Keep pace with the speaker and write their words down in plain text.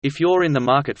If you're in the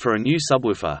market for a new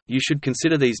subwoofer, you should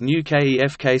consider these new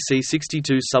KEF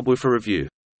KC62 subwoofer review.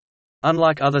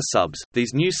 Unlike other subs,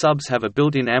 these new subs have a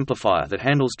built-in amplifier that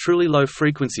handles truly low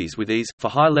frequencies with ease, for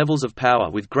high levels of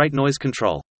power with great noise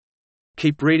control.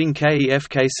 Keep reading KEF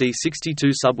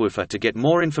KC62 subwoofer to get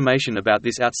more information about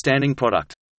this outstanding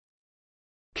product.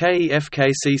 KEF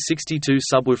KC62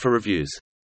 subwoofer reviews.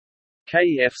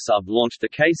 KEF Sub launched the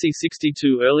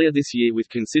KC62 earlier this year with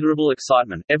considerable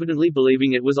excitement, evidently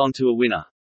believing it was onto a winner.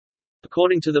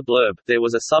 According to the blurb, there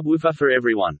was a subwoofer for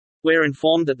everyone. We're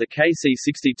informed that the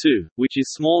KC62, which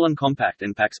is small and compact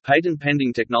and packs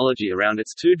patent-pending technology around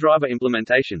its two-driver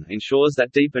implementation, ensures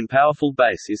that deep and powerful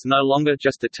bass is no longer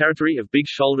just the territory of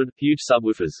big-shouldered, huge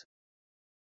subwoofers.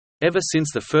 Ever since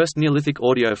the first Neolithic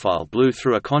audiophile blew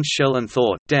through a conch shell and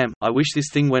thought, "Damn, I wish this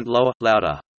thing went lower,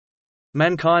 louder,"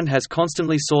 mankind has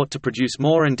constantly sought to produce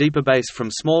more and deeper bass from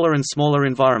smaller and smaller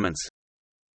environments.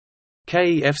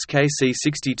 KEF's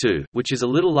KC62, which is a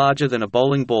little larger than a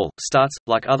bowling ball, starts,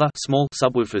 like other small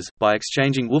subwoofers, by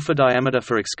exchanging woofer diameter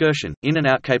for excursion, in and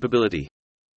out capability.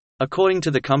 According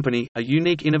to the company, a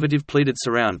unique innovative pleated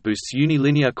surround boosts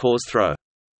unilinear cores throw.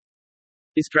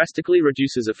 This drastically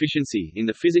reduces efficiency in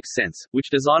the physics sense,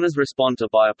 which designers respond to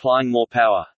by applying more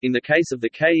power. In the case of the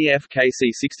KEF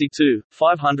KC62,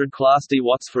 500 Class D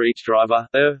watts for each driver,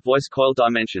 voice coil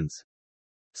dimensions.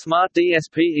 Smart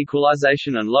DSP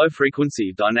equalization and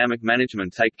low-frequency dynamic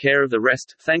management take care of the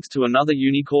rest, thanks to another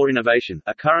Unicore innovation,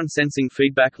 a current sensing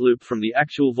feedback loop from the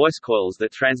actual voice coils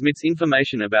that transmits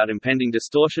information about impending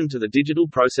distortion to the digital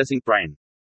processing brain.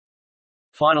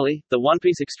 Finally, the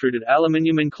one-piece extruded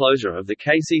aluminium enclosure of the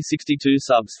KC62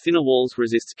 sub's thinner walls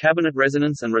resists cabinet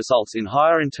resonance and results in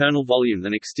higher internal volume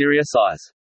than exterior size.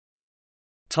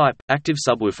 Type: active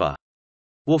subwoofer.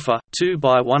 Woofer: 2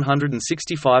 by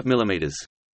 165 mm.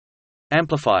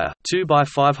 Amplifier: 2 by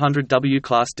 500 W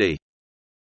Class D.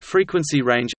 Frequency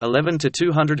range: 11 to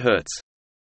 200 Hz.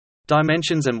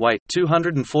 Dimensions and weight: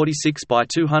 246 by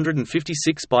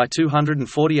 256 by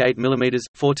 248 mm,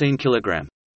 14 kg.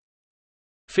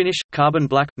 Finish: carbon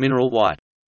black, mineral white.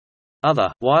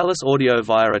 Other: wireless audio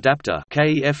via adapter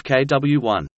KEF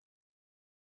KW1.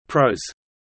 Pros: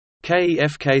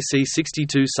 KEF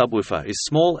KC62 subwoofer is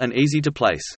small and easy to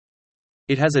place.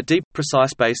 It has a deep,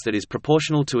 precise bass that is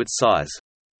proportional to its size.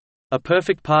 A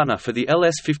perfect partner for the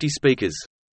LS50 speakers.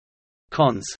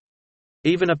 Cons: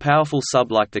 even a powerful sub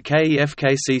like the KEF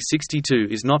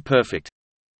KC62 is not perfect.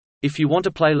 If you want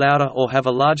to play louder or have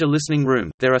a larger listening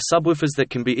room, there are subwoofers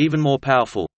that can be even more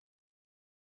powerful.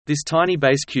 This tiny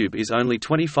bass cube is only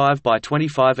 25 by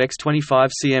 25 x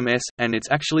 25 cms, and it's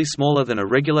actually smaller than a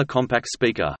regular compact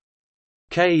speaker.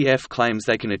 KEF claims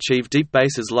they can achieve deep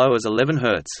bass as low as 11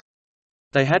 Hz.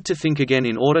 They had to think again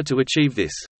in order to achieve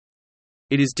this.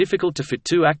 It is difficult to fit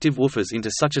two active woofers into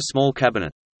such a small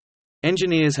cabinet.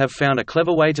 Engineers have found a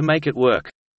clever way to make it work.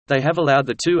 They have allowed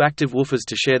the two active woofers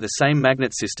to share the same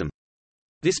magnet system.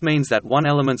 This means that one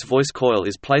element's voice coil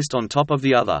is placed on top of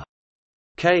the other.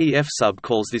 KEF Sub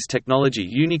calls this technology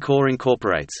Unicore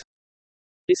Incorporates.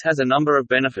 This has a number of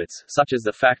benefits, such as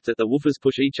the fact that the woofers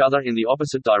push each other in the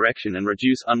opposite direction and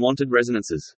reduce unwanted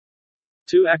resonances.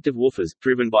 Two active woofers,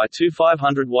 driven by two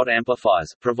 500-watt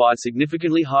amplifiers, provide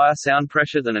significantly higher sound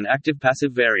pressure than an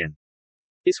active-passive variant.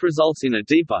 This results in a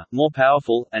deeper, more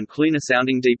powerful, and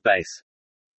cleaner-sounding deep bass.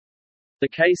 The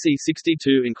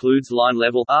KC62 includes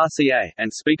line-level (RCA)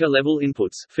 and speaker-level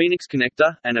inputs, Phoenix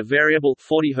connector, and a variable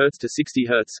 40 Hz to 60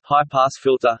 Hz high-pass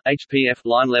filter (HPF)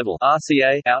 line-level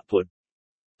 (RCA) output.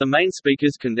 The main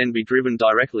speakers can then be driven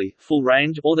directly, full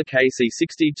range, or the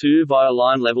KC62 via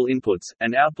line-level inputs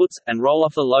and outputs, and roll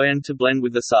off the low end to blend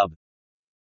with the sub.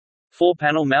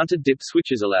 4-panel mounted dip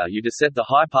switches allow you to set the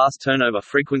high-pass turnover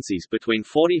frequencies between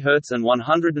 40 Hz and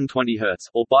 120 Hz,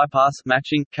 or bypass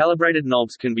matching. Calibrated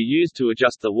knobs can be used to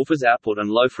adjust the woofer's output and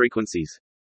low frequencies.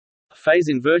 A phase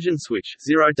inversion switch,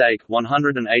 0 dB,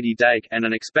 180 dB, and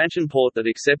an expansion port that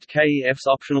accept KEF's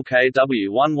optional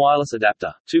KW1 wireless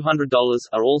adapter, $200,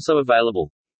 are also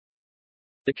available.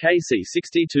 The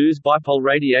KC62's bipole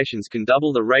radiations can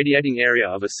double the radiating area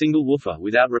of a single woofer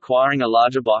without requiring a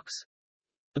larger box.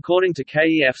 According to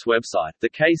KEF's website, the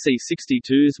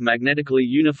KC62's magnetically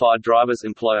unified drivers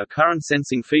employ a current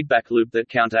sensing feedback loop that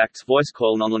counteracts voice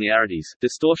coil nonlinearities,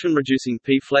 distortion-reducing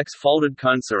P-flex folded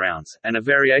cone surrounds, and a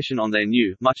variation on their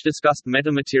new, much-discussed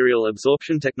metamaterial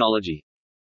absorption technology.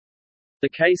 The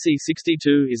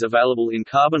KC62 is available in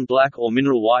carbon black or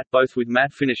mineral white, both with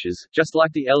matte finishes, just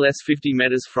like the LS50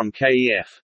 Metas from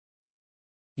KEF.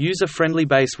 User-friendly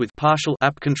bass with partial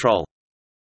app control.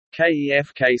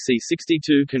 KEF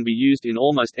KC62 can be used in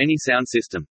almost any sound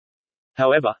system.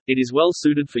 However, it is well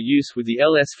suited for use with the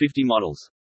LS50 models.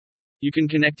 You can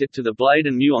connect it to the Blade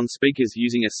and Muon speakers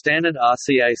using a standard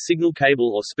RCA signal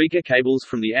cable or speaker cables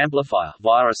from the amplifier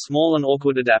via a small and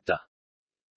awkward adapter.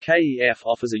 KEF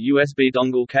offers a USB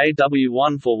dongle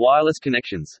KW1 for wireless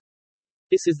connections.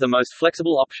 This is the most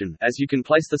flexible option, as you can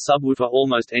place the subwoofer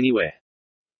almost anywhere.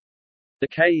 The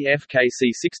KEF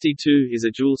KC62 is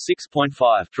a dual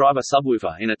 6.5 driver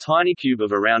subwoofer in a tiny cube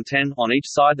of around 10 on each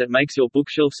side that makes your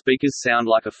bookshelf speakers sound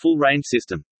like a full-range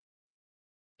system.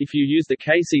 If you use the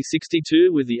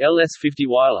KC62 with the LS50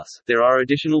 wireless, there are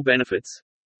additional benefits.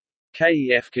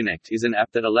 KEF Connect is an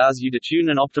app that allows you to tune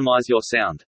and optimize your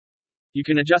sound. You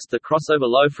can adjust the crossover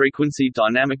low-frequency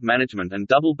dynamic management and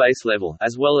double bass level,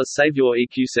 as well as save your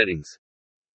EQ settings.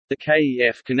 The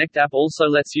KEF Connect app also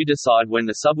lets you decide when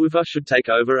the subwoofer should take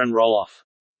over and roll off.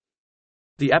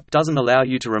 The app doesn't allow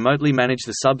you to remotely manage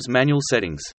the sub's manual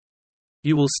settings.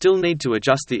 You will still need to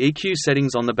adjust the EQ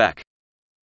settings on the back.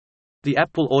 The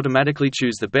app will automatically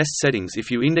choose the best settings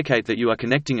if you indicate that you are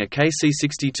connecting a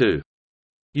KC62.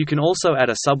 You can also add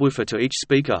a subwoofer to each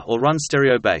speaker or run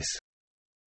stereo bass.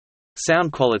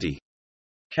 Sound quality.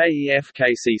 KEF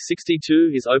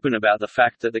KC62 is open about the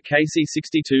fact that the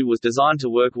KC62 was designed to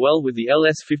work well with the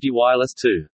LS50 wireless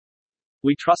too.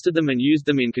 We trusted them and used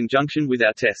them in conjunction with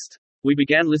our test. We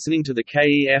began listening to the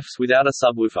KEFs without a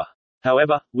subwoofer.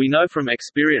 However, we know from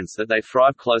experience that they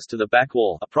thrive close to the back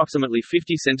wall, approximately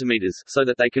 50 centimeters, so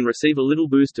that they can receive a little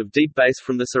boost of deep bass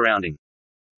from the surrounding.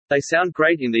 They sound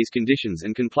great in these conditions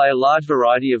and can play a large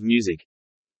variety of music.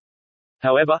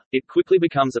 However, it quickly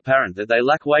becomes apparent that they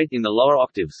lack weight in the lower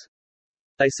octaves.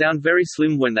 They sound very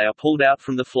slim when they are pulled out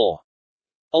from the floor.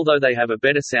 Although they have a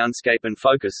better soundscape and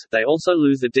focus, they also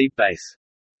lose the deep bass.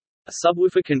 A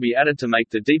subwoofer can be added to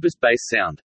make the deepest bass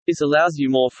sound. This allows you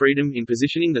more freedom in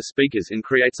positioning the speakers and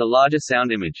creates a larger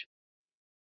sound image.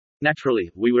 Naturally,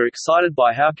 we were excited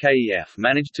by how KEF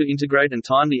managed to integrate and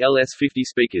time the LS50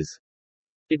 speakers.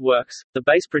 It works. The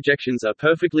bass projections are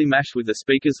perfectly matched with the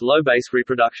speaker's low bass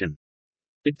reproduction.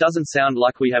 It doesn't sound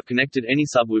like we have connected any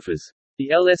subwoofers. The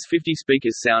LS50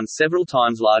 speakers sound several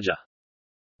times larger.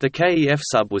 The KEF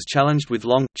sub was challenged with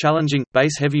long, challenging,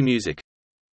 bass-heavy music.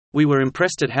 We were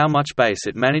impressed at how much bass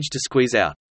it managed to squeeze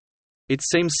out. It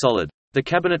seems solid. The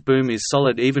cabinet boom is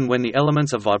solid even when the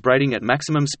elements are vibrating at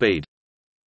maximum speed.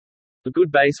 The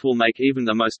good bass will make even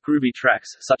the most groovy tracks,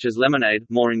 such as Lemonade,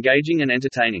 more engaging and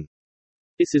entertaining.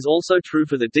 This is also true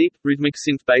for the deep, rhythmic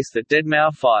synth bass that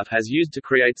Deadmau5 has used to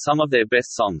create some of their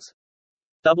best songs.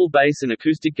 Double bass and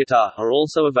acoustic guitar are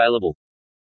also available.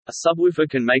 A subwoofer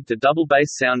can make the double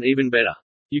bass sound even better.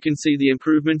 You can see the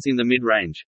improvements in the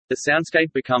mid-range. The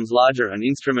soundscape becomes larger and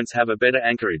instruments have a better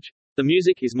anchorage. The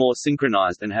music is more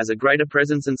synchronized and has a greater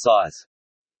presence and size.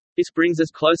 This brings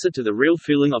us closer to the real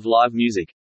feeling of live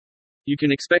music. You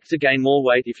can expect to gain more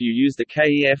weight if you use the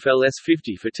KEF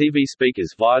LS50 for TV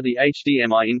speakers via the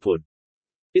HDMI input.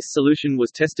 This solution was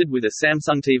tested with a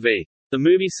Samsung TV. The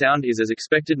movie sound is as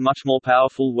expected much more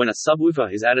powerful when a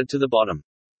subwoofer is added to the bottom.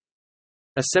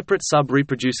 A separate sub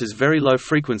reproduces very low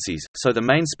frequencies, so the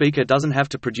main speaker doesn't have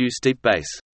to produce deep bass.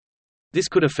 This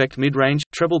could affect mid-range,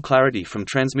 treble clarity from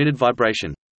transmitted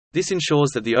vibration. This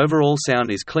ensures that the overall sound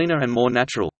is cleaner and more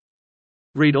natural.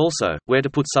 Read also, Where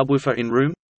to put subwoofer in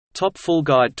room? Top Full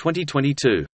Guide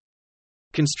 2022.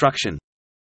 Construction.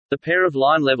 The pair of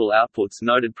line-level outputs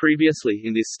noted previously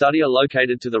in this study are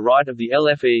located to the right of the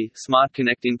LFE Smart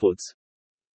Connect inputs.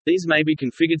 These may be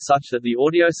configured such that the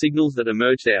audio signals that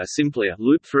emerge there are simply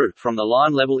loop-through from the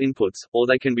line-level inputs, or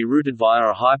they can be routed via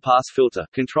a high-pass filter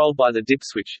controlled by the dip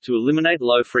switch to eliminate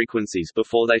low frequencies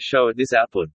before they show at this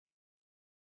output.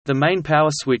 The main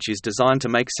power switch is designed to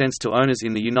make sense to owners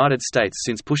in the United States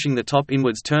since pushing the top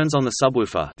inwards turns on the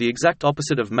subwoofer, the exact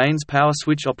opposite of mains power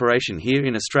switch operation here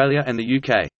in Australia and the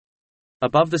UK.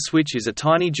 Above the switch is a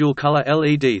tiny dual-color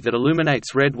LED that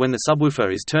illuminates red when the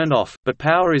subwoofer is turned off, but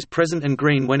power is present and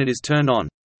green when it is turned on.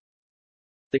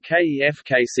 The KEF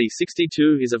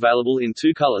KC62 is available in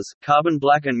two colors, carbon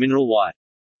black and mineral white.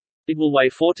 It will weigh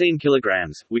 14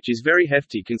 kilograms, which is very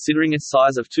hefty considering its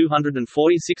size of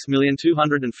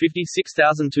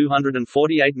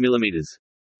 246,256,248 millimeters.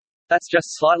 That's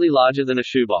just slightly larger than a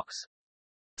shoebox.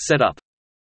 Setup.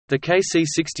 The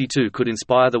KC62 could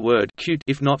inspire the word cute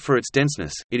if not for its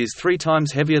denseness. It is 3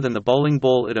 times heavier than the bowling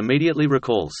ball it immediately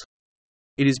recalls.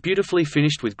 It is beautifully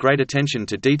finished with great attention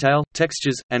to detail,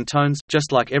 textures, and tones,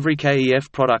 just like every KEF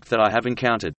product that I have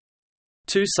encountered.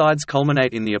 2 sides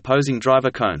culminate in the opposing driver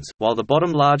cones, while the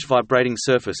bottom large vibrating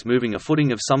surface moving a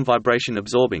footing of some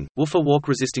vibration-absorbing, woofer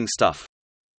walk-resisting stuff.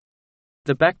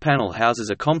 The back panel houses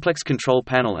a complex control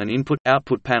panel and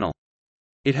input-output panel.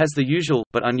 It has the usual,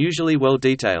 but unusually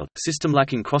well-detailed, system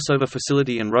lacking crossover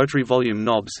facility and rotary volume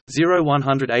knobs,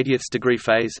 0-180th degree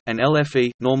phase, and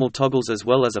LFE, normal toggles as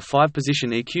well as a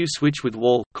 5-position EQ switch with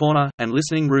wall, corner, and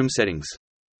listening room settings.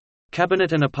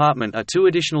 Cabinet and apartment are 2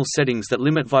 additional settings that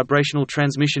limit vibrational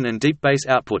transmission and deep bass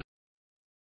output.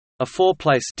 A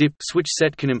 4-place dip switch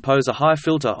set can impose a high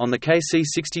filter on the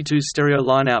KC62 stereo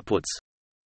line outputs.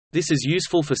 This is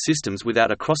useful for systems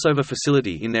without a crossover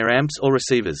facility in their amps or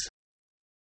receivers.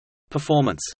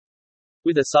 Performance.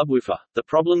 With a subwoofer, the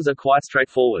problems are quite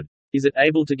straightforward. Is it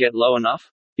able to get low enough?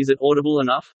 Is it audible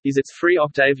enough? Is its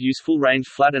 3-octave useful range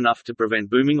flat enough to prevent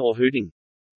booming or hooting?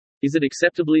 Is it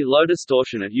acceptably low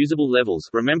distortion at usable levels,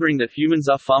 remembering that humans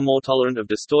are far more tolerant of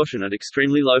distortion at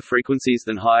extremely low frequencies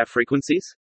than higher frequencies?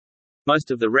 Most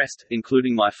of the rest,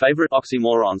 including my favorite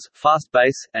oxymorons, fast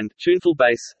bass, and tuneful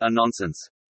bass, are nonsense.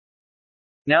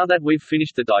 Now that we've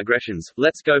finished the digressions,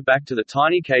 let's go back to the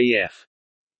tiny KEF.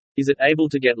 Is it able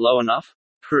to get low enough?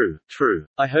 True.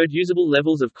 I heard usable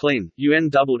levels of clean, UN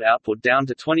doubled output down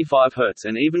to 25 Hz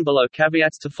and even below,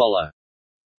 caveats to follow.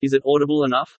 Is it audible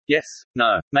enough? Yes,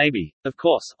 no, maybe. Of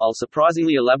course, I'll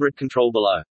surprisingly elaborate control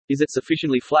below. Is it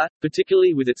sufficiently flat,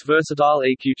 particularly with its versatile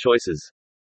EQ choices?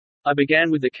 I began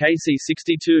with the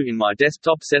KC62 in my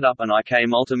desktop setup and IK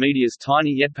Multimedia's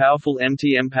tiny yet powerful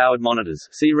MTM-powered monitors.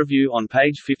 See review on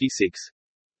page 56.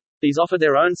 These offer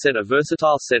their own set of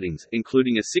versatile settings,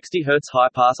 including a 60 Hz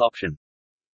high-pass option.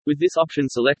 With this option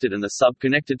selected and the sub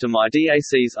connected to my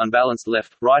DAC's unbalanced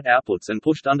left-right outputs and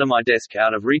pushed under my desk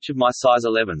out of reach of my size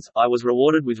 11s, I was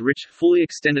rewarded with rich, fully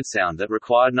extended sound that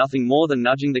required nothing more than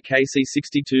nudging the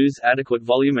KC62's adequate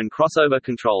volume and crossover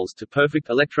controls to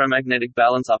perfect electromagnetic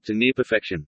balance up to near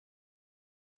perfection.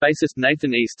 Bassist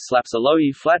Nathan East slaps a low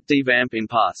E-flat D-vamp in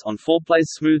parts on 4-plays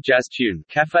smooth jazz tune,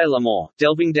 Café L'Amour,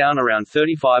 delving down around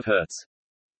 35 Hz.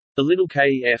 The little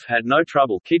KEF had no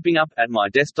trouble keeping up at my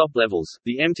desktop levels.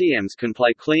 The MTMs can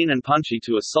play clean and punchy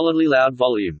to a solidly loud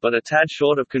volume but a tad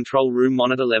short of control room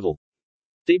monitor level.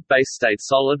 Deep bass stayed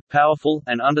solid, powerful,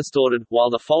 and undistorted, while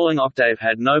the following octave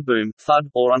had no boom, thud,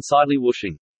 or unsightly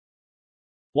whooshing.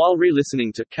 While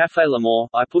re-listening to Café L'Amour,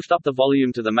 I pushed up the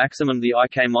volume to the maximum the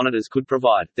IK monitors could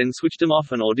provide, then switched them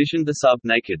off and auditioned the sub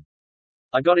naked.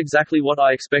 I got exactly what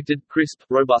I expected: crisp,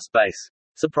 robust bass.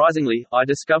 Surprisingly, I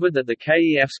discovered that the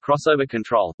KEF's crossover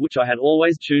control, which I had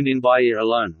always tuned in by ear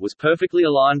alone, was perfectly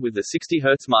aligned with the 60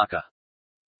 Hz marker.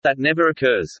 That never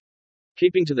occurs.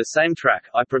 Keeping to the same track,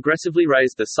 I progressively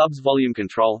raised the sub's volume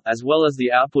control, as well as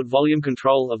the output volume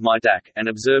control of my DAC, and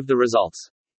observed the results.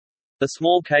 The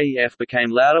small KEF became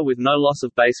louder with no loss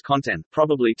of bass content,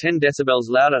 probably 10 dB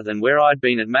louder than where I'd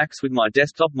been at max with my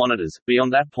desktop monitors.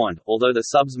 Beyond that point, although the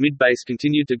sub's mid-bass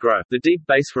continued to grow, the deep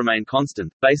bass remained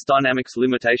constant, bass dynamics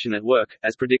limitation at work,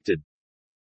 as predicted.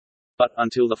 But,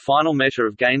 until the final measure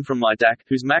of gain from my DAC,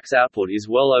 whose max output is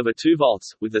well over 2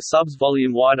 volts, with the sub's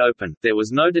volume wide open, there was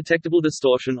no detectable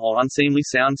distortion or unseemly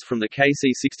sounds from the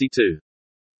KC62.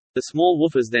 The small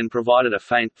woofers then provided a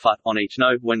faint "fut" on each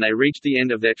note when they reached the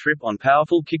end of their trip on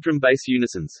powerful kickdrum bass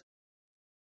unisons.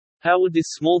 How would this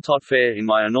small tot fare in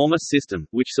my enormous system,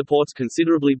 which supports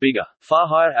considerably bigger, far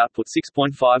higher output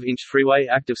 6.5-inch freeway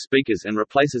active speakers and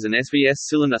replaces an SVS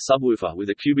cylinder subwoofer with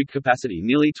a cubic capacity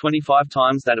nearly 25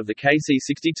 times that of the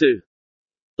KC62?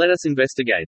 Let us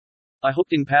investigate. I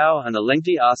hooked in power and a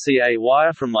lengthy RCA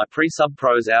wire from my pre-sub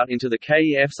pros out into the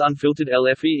KEF's unfiltered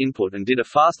LFE input and did a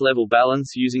fast level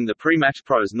balance using the pre-matched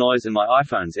pros noise and my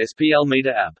iPhone's SPL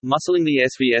meter app, muscling the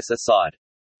SVS aside.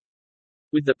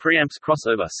 With the preamp's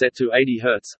crossover set to 80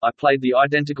 Hz, I played the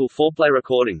identical 4-play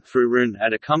recording through Roon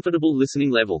at a comfortable listening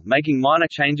level, making minor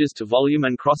changes to volume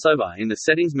and crossover in the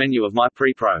settings menu of my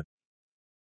pre-pro.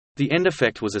 The end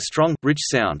effect was a strong, rich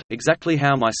sound, exactly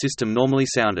how my system normally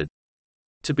sounded.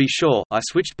 To be sure, I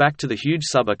switched back to the huge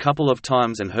sub a couple of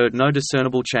times and heard no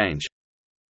discernible change.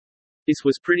 This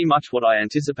was pretty much what I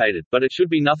anticipated, but it should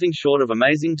be nothing short of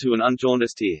amazing to an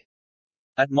unjaundiced ear.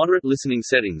 At moderate listening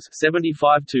settings,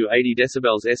 75 to 80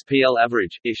 dB SPL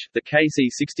average-ish, the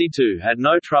KC62 had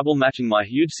no trouble matching my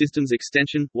huge system's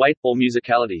extension, weight, or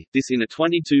musicality, this in a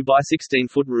 22 by 16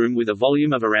 foot room with a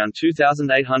volume of around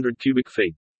 2,800 cubic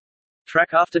feet. Track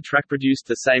after track produced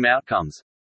the same outcomes.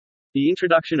 The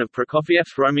introduction of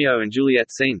Prokofiev's Romeo and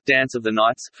Juliet scene, Dance of the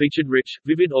Nights, featured rich,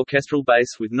 vivid orchestral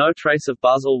bass with no trace of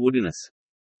buzz or woodiness.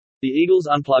 The Eagles'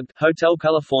 unplugged, Hotel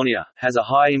California, has a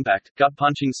high-impact,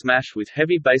 gut-punching smash with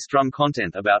heavy bass drum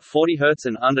content about 40 Hz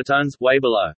and undertones, way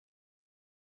below.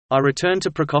 I returned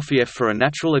to Prokofiev for a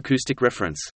natural acoustic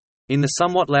reference. In the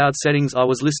somewhat loud settings I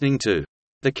was listening to,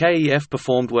 the KEF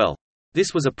performed well.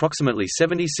 This was approximately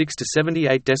 76 to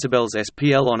 78 decibels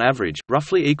SPL on average,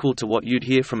 roughly equal to what you'd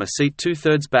hear from a seat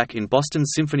two-thirds back in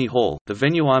Boston's Symphony Hall, the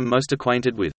venue I'm most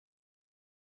acquainted with.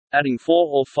 Adding 4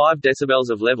 or 5 decibels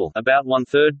of level, about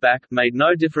one-third back, made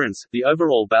no difference. The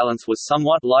overall balance was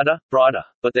somewhat lighter, brighter,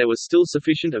 but there was still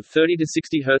sufficient of 30 to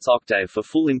 60 Hz octave for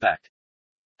full impact.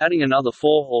 Adding another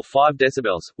 4 or 5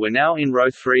 decibels, we're now in row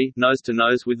 3, nose to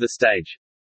nose with the stage.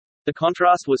 The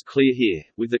contrast was clear here,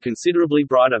 with the considerably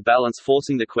brighter balance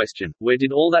forcing the question, where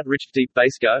did all that rich deep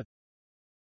bass go?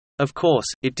 Of course,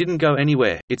 it didn't go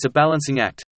anywhere, it's a balancing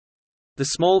act. The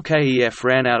small KEF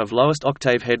ran out of lowest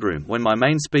octave headroom when my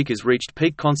main speakers reached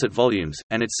peak concert volumes,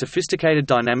 and its sophisticated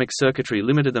dynamic circuitry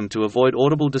limited them to avoid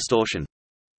audible distortion.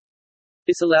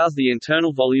 This allows the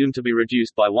internal volume to be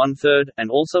reduced by one-third,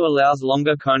 and also allows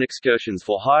longer cone excursions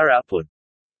for higher output.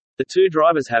 The two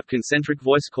drivers have concentric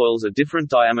voice coils of different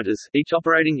diameters, each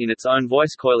operating in its own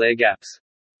voice coil air gaps.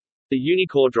 The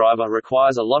Unicore driver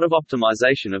requires a lot of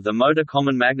optimization of the motor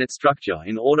common magnet structure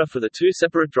in order for the two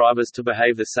separate drivers to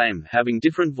behave the same, having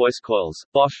different voice coils,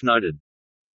 Bosch noted.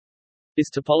 This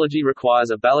topology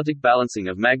requires a ballistic balancing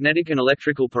of magnetic and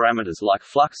electrical parameters like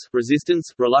flux,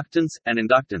 resistance, reluctance, and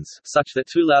inductance, such that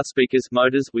two loudspeakers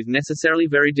motors with necessarily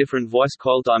very different voice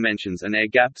coil dimensions and air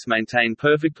gaps maintain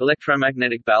perfect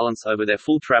electromagnetic balance over their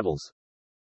full travels.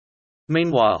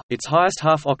 Meanwhile, its highest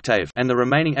half octave and the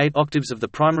remaining 8 octaves of the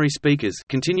primary speakers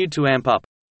continued to amp up.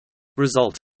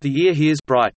 Result: the ear hears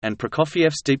bright, and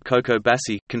Prokofiev's deep cocoa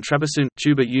bassi, contrabassoon,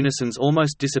 tuba unisons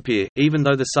almost disappear, even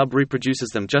though the sub reproduces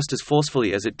them just as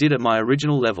forcefully as it did at my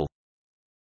original level.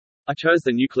 I chose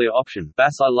the nuclear option,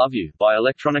 Bass I Love You, by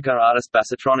electronica artist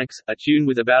Bassatronics, a tune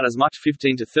with about as much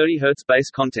 15 to 30 Hz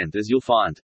bass content as you'll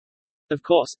find. Of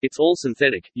course, it's all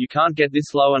synthetic, you can't get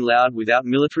this low and loud without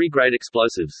military-grade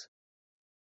explosives.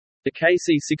 The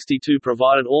KC62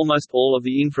 provided almost all of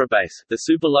the infra-bass, the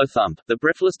super low thump, the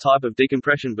breathless type of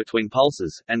decompression between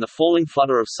pulses, and the falling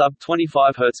flutter of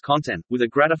sub-25 Hz content, with a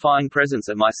gratifying presence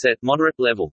at my set, moderate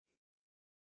level.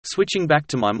 Switching back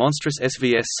to my monstrous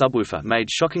SVS subwoofer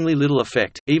made shockingly little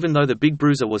effect, even though the Big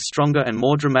Bruiser was stronger and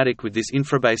more dramatic with this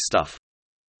infra-bass stuff.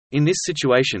 In this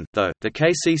situation, though, the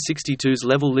KC62's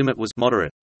level limit was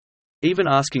moderate. Even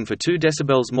asking for 2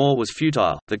 decibels more was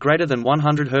futile. The greater than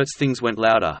 100 Hz things went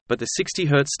louder, but the 60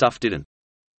 Hz stuff didn't.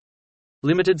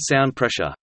 Limited sound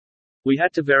pressure. We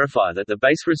had to verify that the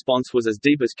bass response was as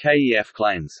deep as KEF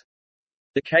claims.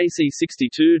 The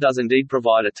KC62 does indeed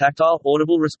provide a tactile,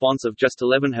 audible response of just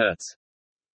 11 Hz.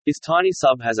 This tiny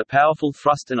sub has a powerful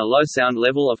thrust and a low sound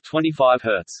level of 25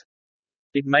 Hz.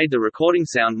 It made the recording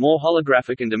sound more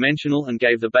holographic and dimensional and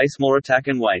gave the bass more attack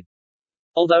and weight.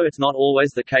 Although it's not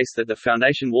always the case that the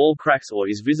foundation wall cracks or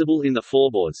is visible in the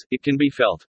floorboards, it can be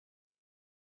felt.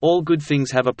 All good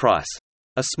things have a price.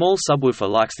 A small subwoofer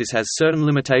like this has certain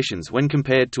limitations when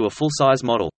compared to a full-size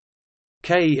model.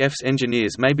 KEF's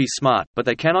engineers may be smart, but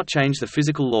they cannot change the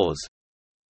physical laws.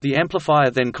 The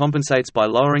amplifier then compensates by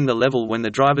lowering the level when the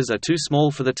drivers are too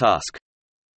small for the task.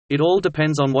 It all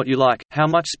depends on what you like, how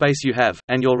much space you have,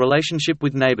 and your relationship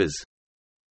with neighbors.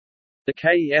 The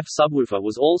KEF subwoofer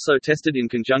was also tested in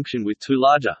conjunction with 2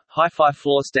 larger, hi-fi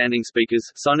floor standing speakers,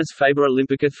 Sonus Faber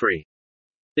Olympica 3.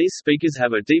 These speakers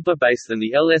have a deeper bass than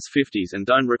the LS50s and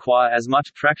don't require as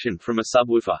much traction from a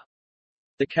subwoofer.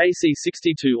 The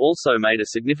KC62 also made a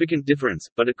significant difference,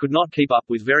 but it could not keep up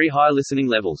with very high listening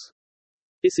levels.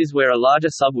 This is where a larger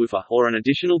subwoofer, or an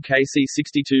additional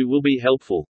KC62 will be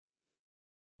helpful.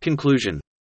 Conclusion.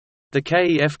 The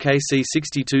KEF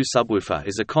KC62 subwoofer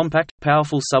is a compact,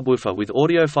 powerful subwoofer with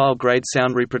audiophile-grade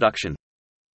sound reproduction.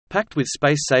 Packed with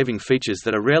space-saving features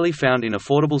that are rarely found in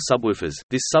affordable subwoofers,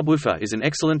 this subwoofer is an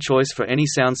excellent choice for any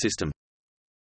sound system.